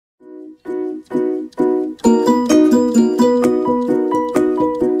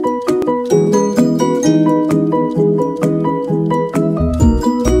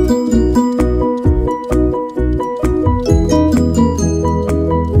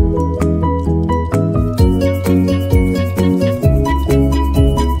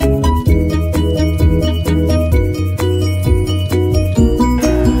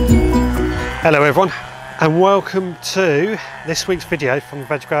Hello everyone, and welcome to this week's video from the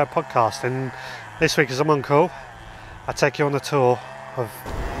Veg Grower Podcast. And this week, as I'm on call, I take you on a tour of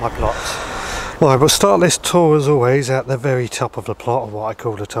my plot. Well, we'll start this tour as always at the very top of the plot, or what I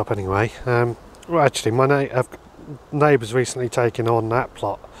call the top anyway. Well, actually, my neighbour's recently taken on that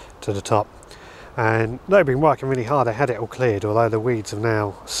plot to the top, and they've been working really hard. They had it all cleared, although the weeds have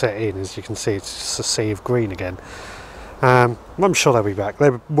now set in. As you can see, it's just a sea of green again. I'm sure they'll be back.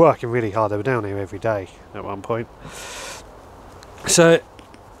 They were working really hard. They were down here every day at one point. So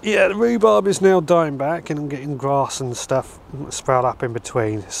yeah, the rhubarb is now dying back, and I'm getting grass and stuff sprout up in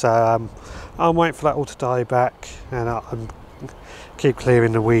between. So I'm waiting for that all to die back, and I'm keep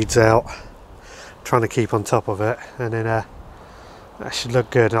clearing the weeds out, trying to keep on top of it, and then that should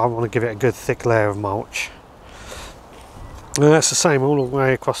look good. I want to give it a good thick layer of mulch. And that's the same all the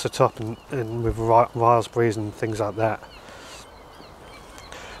way across the top, and with raspberries and things like that.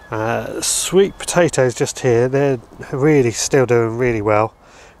 Sweet potatoes just here, they're really still doing really well,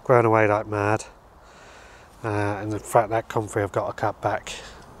 growing away like mad. And in fact, that comfrey I've got to cut back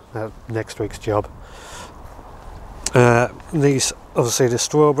next week's job. These, obviously, the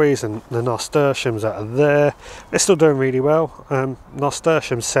strawberries and the nasturtiums that are there, they're still doing really well.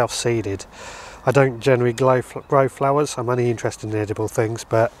 Nasturtiums self-seeded. I don't generally grow flowers. I'm only interested in edible things,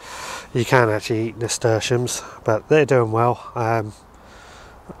 but you can actually eat nasturtiums. But they're doing well.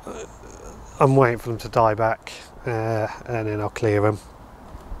 I'm waiting for them to die back, and then I'll clear them.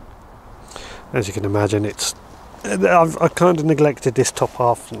 As you can imagine, I've kind of neglected this top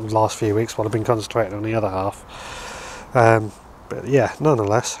half in the last few weeks while I've been concentrating on the other half. But yeah,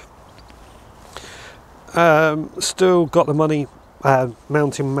 nonetheless, still got the money.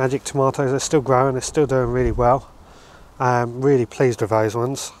 Mountain Magic tomatoes, they're still growing, they're still doing really well. Really pleased with those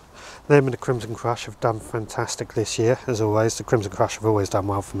ones. Them and the Crimson Crush have done fantastic this year, as always. The Crimson Crush have always done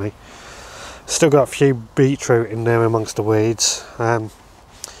well for me. Still got a few beetroot in there amongst the weeds. Yeah,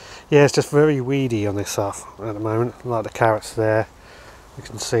 it's just very weedy on this half at the moment, like the carrots there. You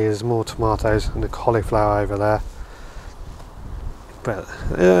can see there's more tomatoes and the cauliflower over there. But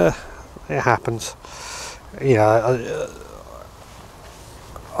it happens. Yeah,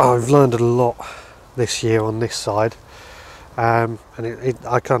 I've learned a lot this year on this side, and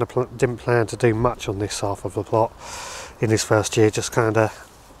I kind of didn't plan to do much on this half of the plot in this first year, just kind of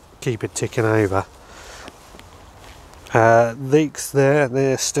keep it ticking over. Leeks there,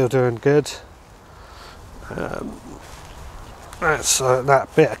 they're still doing good. That's that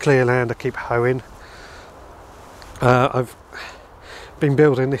bit of clear land I keep hoeing. I've been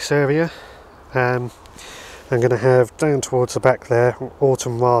building this area. I'm going to have down towards the back there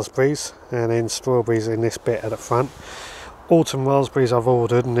autumn raspberries, and then strawberries in this bit at the front. Autumn raspberries I've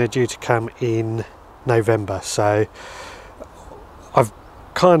ordered, and they're due to come in November, so I've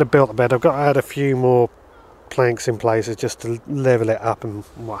kind of built the bed. I've got to add a few more planks in places just to level it up and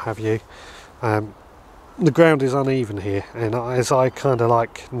what have you. The ground is uneven here, and as I kind of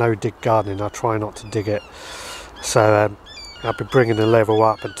like no dig gardening, I try not to dig it, so I'll be bringing the level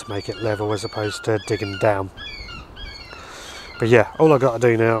up and to make it level as opposed to digging down. But yeah, all I've got to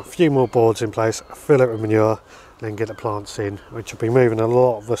do now, a few more boards in place, fill it with manure, then get the plants in, which will be moving a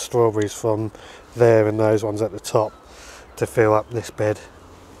lot of the strawberries from there and those ones at the top to fill up this bed.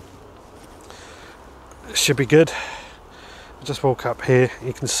 It should be good. Just walk up here,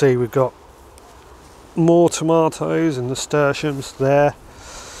 you can see we've got more tomatoes and nasturtiums there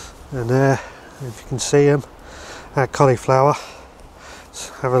and there, if you can see them. Cauliflower. Let's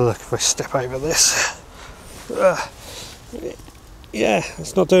have a look if I step over this. Yeah,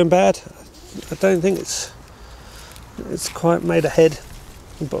 it's not doing bad. I don't think it's quite made ahead,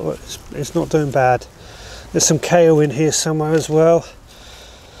 but it's not doing bad. There's some kale in here somewhere as well.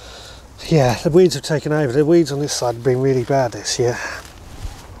 Yeah, the weeds have taken over. The weeds on this side have been really bad this year.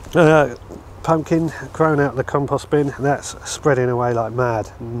 Pumpkin grown out of the compost bin, that's spreading away like mad.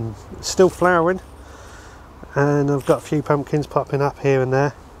 It's still flowering, and I've got a few pumpkins popping up here and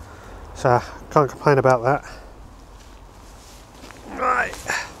there, so can't complain about that. Right,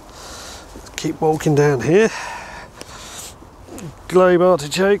 let's keep walking down here. Globe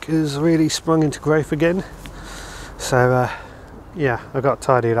artichoke has really sprung into growth again, so yeah, I've got to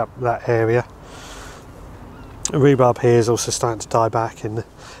tidy up that area. Rhubarb here is also starting to die back, and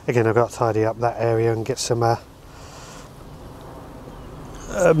again I've got to tidy up that area and get some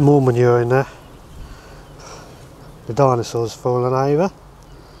more manure in there. The dinosaur's fallen over.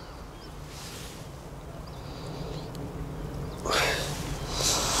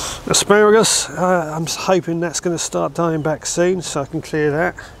 Asparagus, I'm hoping that's going to start dying back soon so I can clear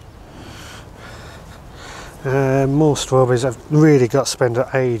that. More strawberries. I've really got to spend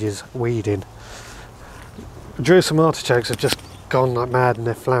ages weeding. Jerusalem artichokes have just gone like mad and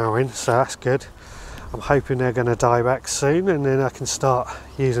they're flowering, so that's good. I'm hoping they're going to die back soon, and then I can start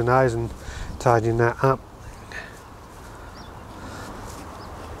using those and tidying that up.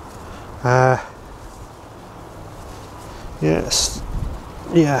 Yes,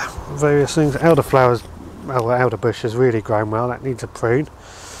 yeah, various things. Elderflowers, well, elderbush has really grown well. That needs a prune.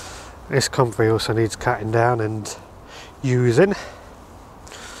 This comfrey also needs cutting down and using.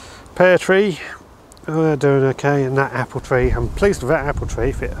 Pear tree, we're doing okay, and that apple tree, I'm pleased with that apple tree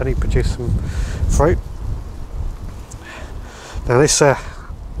if it only produced some fruit. Now this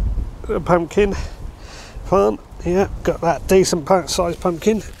pumpkin plant, yeah, got that decent sized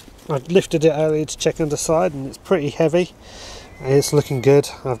pumpkin. I lifted it earlier to check underside and it's pretty heavy. It's looking good.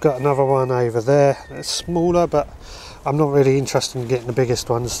 I've got another one over there. It's smaller, but I'm not really interested in getting the biggest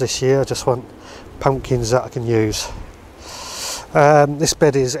ones this year. I just want pumpkins that I can use. This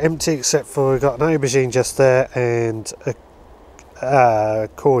bed is empty except for we've got an aubergine just there and a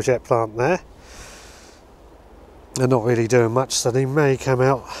courgette plant there. They're not really doing much, so they may come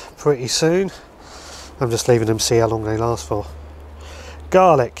out pretty soon. I'm just leaving them, see how long they last for.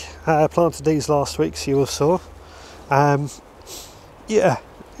 Garlic, planted these last week, so you all saw. Yeah,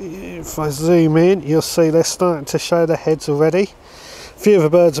 if I zoom in, you'll see they're starting to show their heads already. A few of the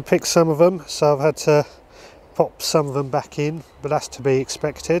birds have picked some of them, so I've had to pop some of them back in, but that's to be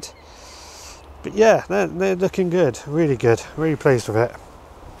expected. But yeah, they're looking good, really pleased with it.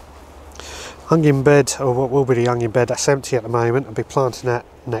 Onion bed, or what will be the onion bed, that's empty at the moment. I'll be planting that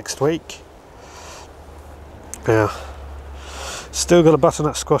next week. Yeah, still got a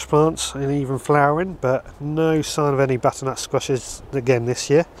butternut squash plants and even flowering, but no sign of any butternut squashes again this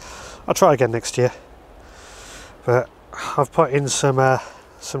year. I'll try again next year. But I've put in some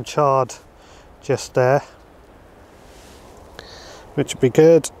chard just there, which would be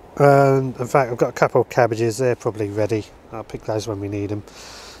good. And in fact, I've got a couple of cabbages, they're probably ready. I'll pick those when we need them.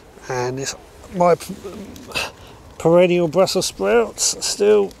 And it's my perennial Brussels sprouts,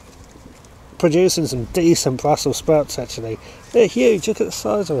 still producing some decent Brussels sprouts actually. They're huge, look at the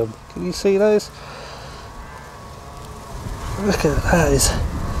size of them. Can you see those? Look at those.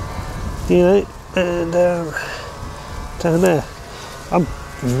 You know, and down there. I'm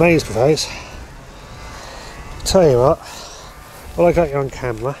amazed with those. Tell you what, while I got you on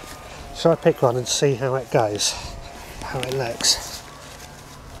camera, shall I pick one and see how it goes? How it looks.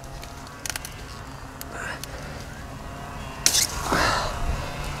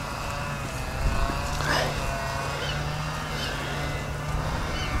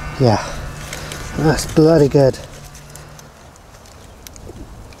 Yeah, that's bloody good.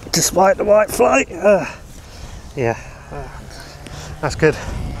 Despite the white fly, yeah, that's good.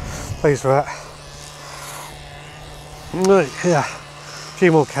 Pleased with that. Right, yeah, a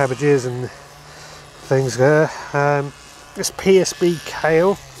few more cabbages and things there. This PSB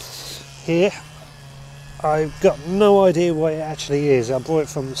kale here, I've got no idea what it actually is. I bought it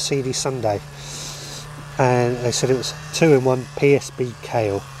from CD Sunday and they said it was 2-in-1 PSB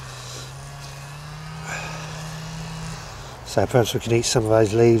kale. So perhaps we can eat some of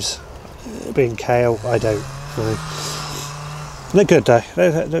those leaves, being kale, I don't know. They're good though,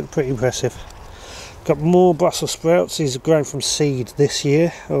 they look pretty impressive. Got more Brussels sprouts, these have grown from seed this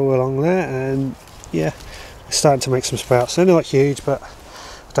year, all along there, and yeah, they're starting to make some sprouts. They're not huge, but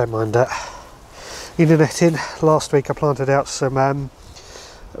I don't mind that. In the netting, last week I planted out some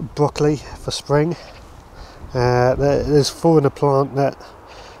broccoli for spring. There's 4 in a plant that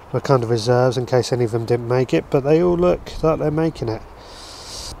were kind of reserves in case any of them didn't make it, but they all look like they're making it,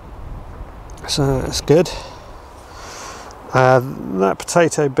 so that's good. That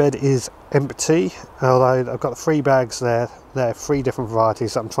potato bed is empty, although I've got 3 bags there. There are 3 different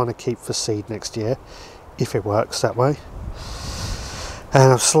varieties that I'm trying to keep for seed next year, if it works that way.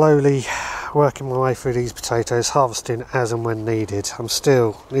 And I'm slowly working my way through these potatoes, harvesting as and when needed.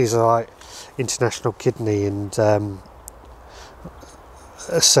 These are like international kidney and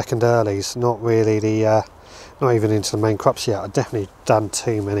second earlies, not really not even into the main crops yet. I've definitely done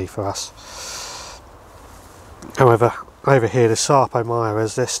too many for us. However, over here the Sarpo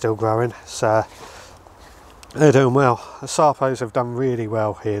Myras, they're still growing, so they're doing well. The Sarpos have done really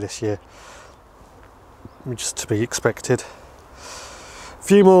well here this year, which is to be expected. A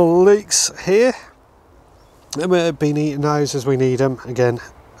few more leeks here, and we've been eating those as we need them again.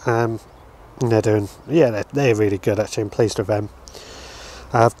 And they're really good actually. I'm pleased with them.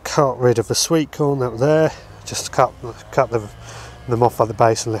 I've cut rid of the sweet corn that were there, just cut them off at the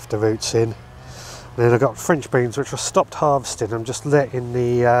base and left the roots in. And then I've got French beans which I stopped harvesting. I'm just letting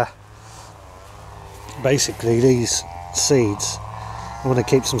the basically these seeds I want to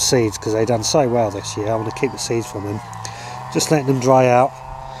keep some seeds because they've done so well this year. I want to keep the seeds from them, just letting them dry out,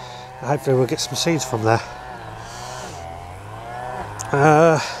 and hopefully we'll get some seeds from there.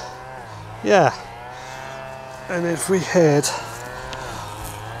 Yeah, and if we head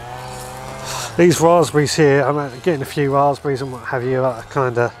these raspberries here, I'm getting a few raspberries and what have you. I'm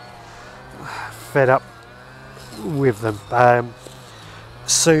kind of fed up with them.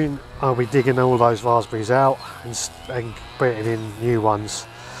 Soon I'll be digging all those raspberries out and putting in new ones,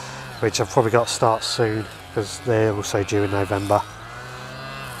 which I've probably got to start soon because they're also due in November.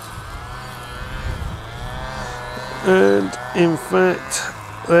 And in fact,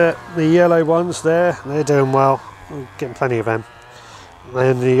 the yellow ones there, they're doing well. I'm getting plenty of them.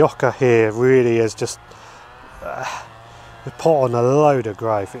 And the ochre here really is just put on a load of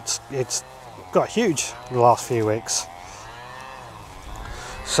growth. It's got huge in the last few weeks.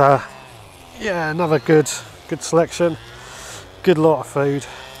 So yeah, another good selection, good lot of food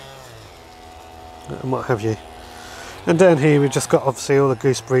and what have you. And down here we've just got obviously all the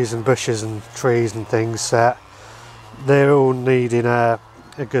gooseberries and bushes and trees and things that they're all needing a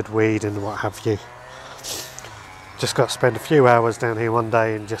good weed and what have you. Just got to spend a few hours down here one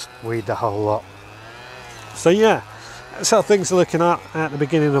day and just weed the whole lot. So yeah, that's how things are looking at the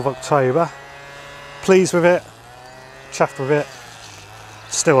beginning of October. Pleased with it, chuffed with it.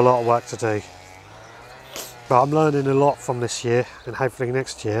 Still a lot of work to do, but I'm learning a lot from this year, and hopefully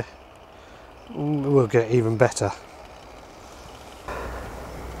next year we'll get even better.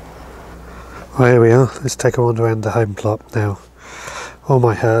 Well, here we are. Let's take a wander around the home plot now. All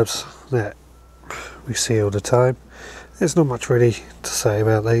my herbs that we see all the time. There's not much really to say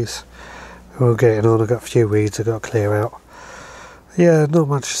about these. We're getting on. I've got a few weeds I've got to clear out. Yeah, not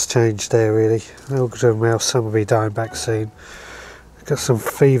much has changed there really. They're all doing well. Some will be dying back soon. Got some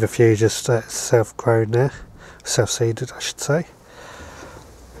feverfuges that's self-grown there, self-seeded I should say.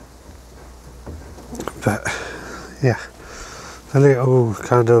 But yeah, the little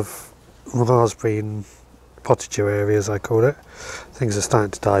kind of raspberry and potager areas I call it, things are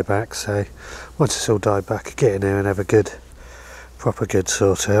starting to die back, so once it's all died back, get in there and have a good, proper good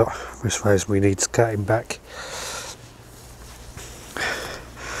sort out. This rosemary needs cutting back.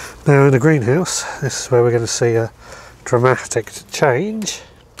 Now in the greenhouse, this is where we're going to see a dramatic change.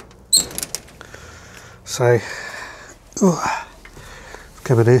 So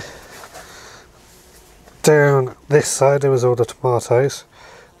coming in down this side, there was all the tomatoes.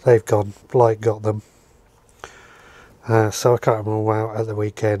 They've gone. Blight got them, so I cut them all out at the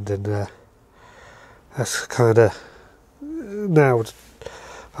weekend, and that's kind of now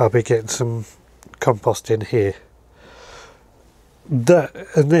I'll be getting some compost in here. And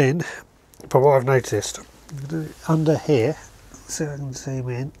then, but what I've noticed under here, so I can zoom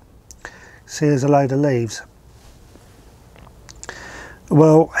in, see there's a load of leaves.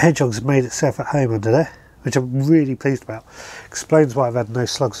 Well, hedgehogs have made itself at home under there, which I'm really pleased about. Explains why I've had no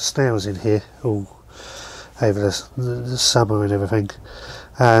slugs or snails in here all over the summer and everything.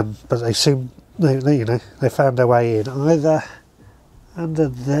 But they seem, you know, they found their way in either under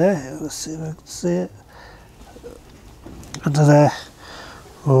there. Let's see if I can see it. Under there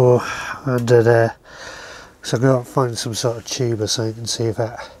or under there. So I'm going to find some sort of tube or something and see if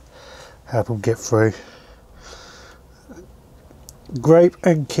that help them get through. Grape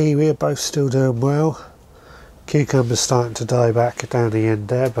and kiwi are both still doing well. Cucumber's starting to die back down the end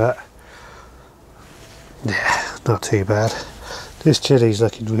there, but yeah, not too bad. This chili's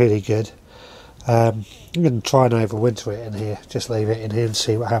looking really good. I'm going to try and overwinter it in here, just leave it in here and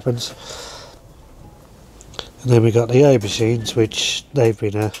see what happens. And then we got the aubergines, which they've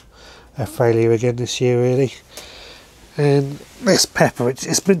been a failure again this year really. And this pepper,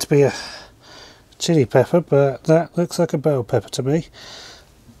 it's meant to be a chili pepper, but that looks like a bell pepper to me,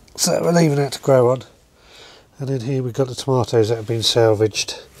 so we're leaving that to grow on. And then here we've got the tomatoes that have been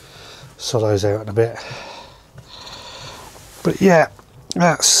salvaged. Sort those out in a bit. But yeah,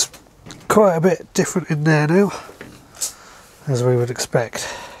 that's quite a bit different in there now, as we would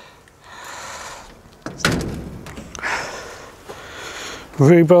expect.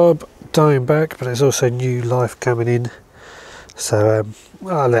 Rhubarb dying back, but there's also new life coming in, so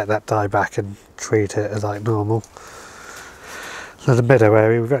I'll let that die back and treat it as like normal. Now the meadow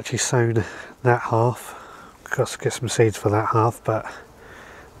area, we've actually sown that half. Got to get some seeds for that half, but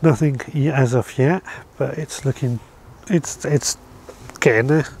nothing as of yet. But it's looking, it's getting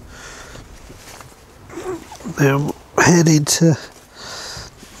there. Now I'm heading to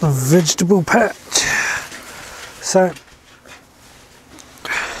the vegetable patch. So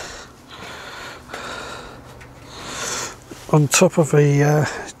on top of the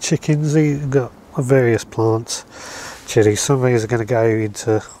chickens, you've got various plants. chilli. Some of these are going to go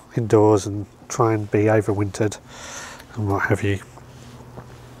into indoors and try and be overwintered and what have you.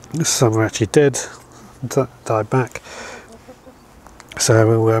 Some are actually dead, died back. So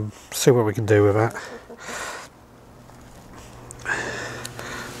we'll see what we can do with that.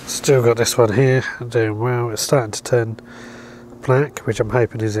 Still got this one here, doing well. It's starting to turn black, which I'm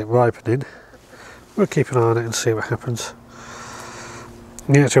hoping isn't ripening. We'll keep an eye on it and see what happens.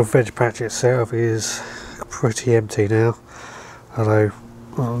 The actual veg patch itself is pretty empty now, although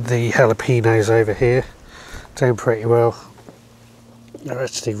the jalapenos over here doing pretty well. They're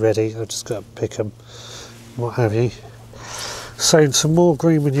actually ready. I've just got to pick them, what have you. Sowing some more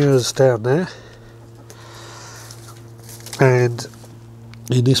green manures down there, and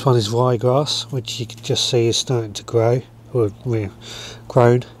in this one is ryegrass, which you can just see is starting to grow, or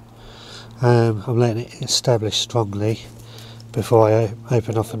grown. I'm letting it establish strongly before I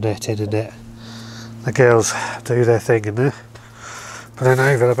open off the netting and let the girls do their thing in there. But then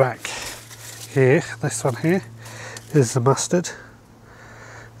over the back here, this one here, is the mustard.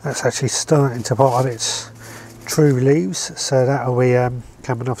 That's actually starting to put on its true leaves, so that'll be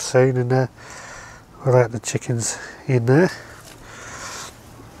coming off soon, and we'll let the chickens in there.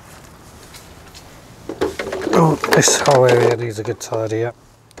 Oh, this whole area needs a good tidy up.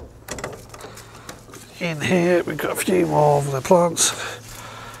 In here we've got a few more of the plants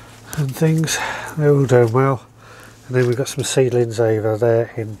and things. They're all doing well. And then we've got some seedlings over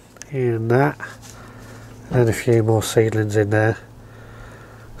there in that, and a few more seedlings in there.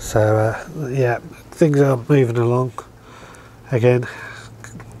 So yeah, things are moving along again.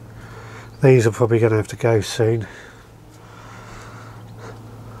 These are probably going to have to go soon,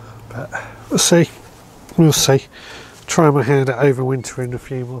 but we'll see. We'll see. Try my hand at overwintering a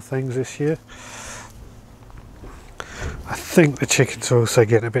few more things this year. I think the chickens are also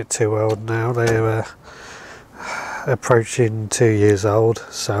getting a bit too old now. They're approaching 2 years old,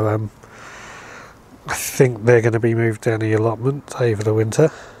 so I think they're going to be moved down the allotment over the winter,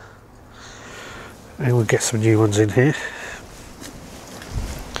 and we'll get some new ones in here.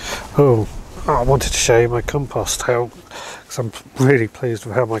 Oh, I wanted to show you my compost, because I'm really pleased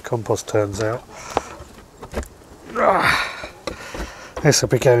with how my compost turns out. This will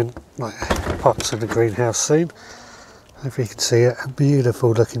be going like pots in the greenhouse soon. If you can see it,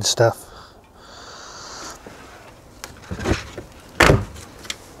 beautiful looking stuff.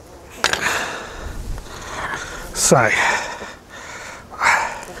 So,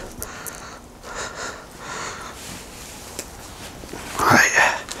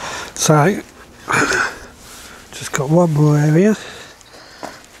 right, so just got one more area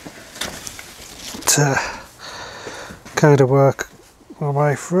to kind of work my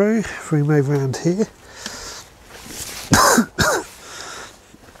way through if we move around here.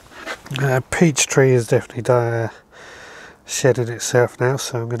 Peach tree is definitely shedding itself now,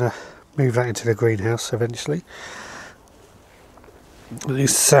 so I'm going to move that into the greenhouse eventually.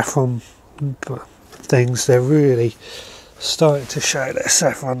 These saffron things, they're really starting to show their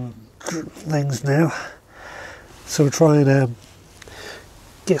saffron things now, so we'll try and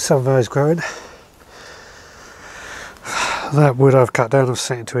get some of those growing. That wood I've cut down, I've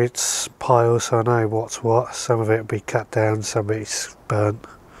set into its pile, so I know what's what. Some of it will be cut down, some of it's burnt.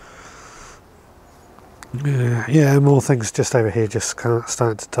 Yeah, more things just over here just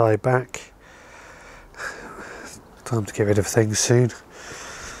starting to die back. Time to get rid of things soon.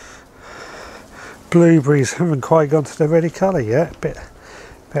 Blueberries haven't quite gone to the ready colour yet. Bit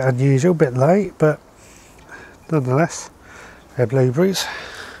unusual, bit late, but nonetheless, they're blueberries.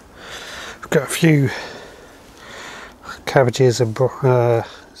 I've got a few cabbages and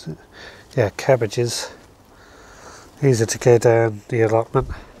cabbages. These are to go down the allotment.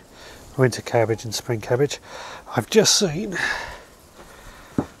 Winter cabbage and spring cabbage. I've just seen,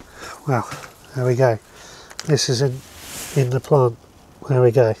 well, there we go. This is in the plant. There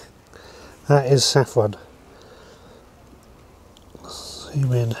we go. That is saffron.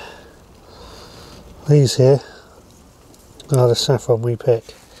 Zoom in. These here are the saffron we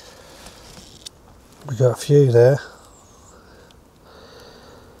pick. We've got a few there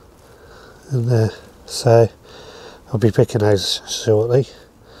and there, so I'll be picking those shortly.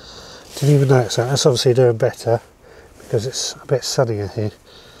 Didn't even notice that. That's obviously doing better because it's a bit sunnier here,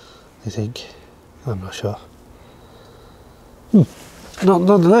 I think. I'm not sure.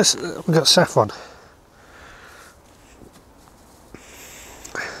 Nonetheless, we've got saffron.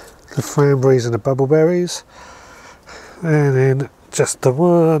 The cranberries and the bubbleberries. And then just the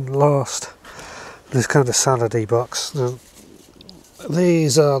one last, this kind of salady box. Now,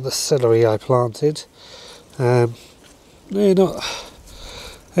 these are the celery I planted. They're not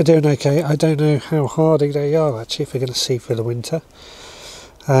They're doing okay. I don't know how hardy they are actually, if we're going to see for the winter.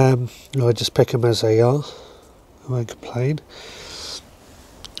 I just pick them as they are. I won't complain.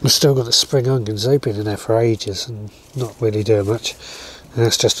 I've still got the spring onions. They've been in there for ages and not really doing much. And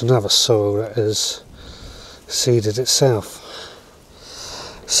that's just another soil that has seeded itself.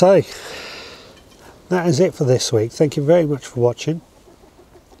 So, that is it for this week. Thank you very much for watching.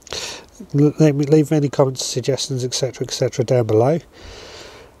 Let me leave any comments, suggestions, etc., etc. down below.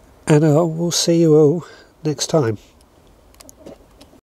 And I will see you all next time.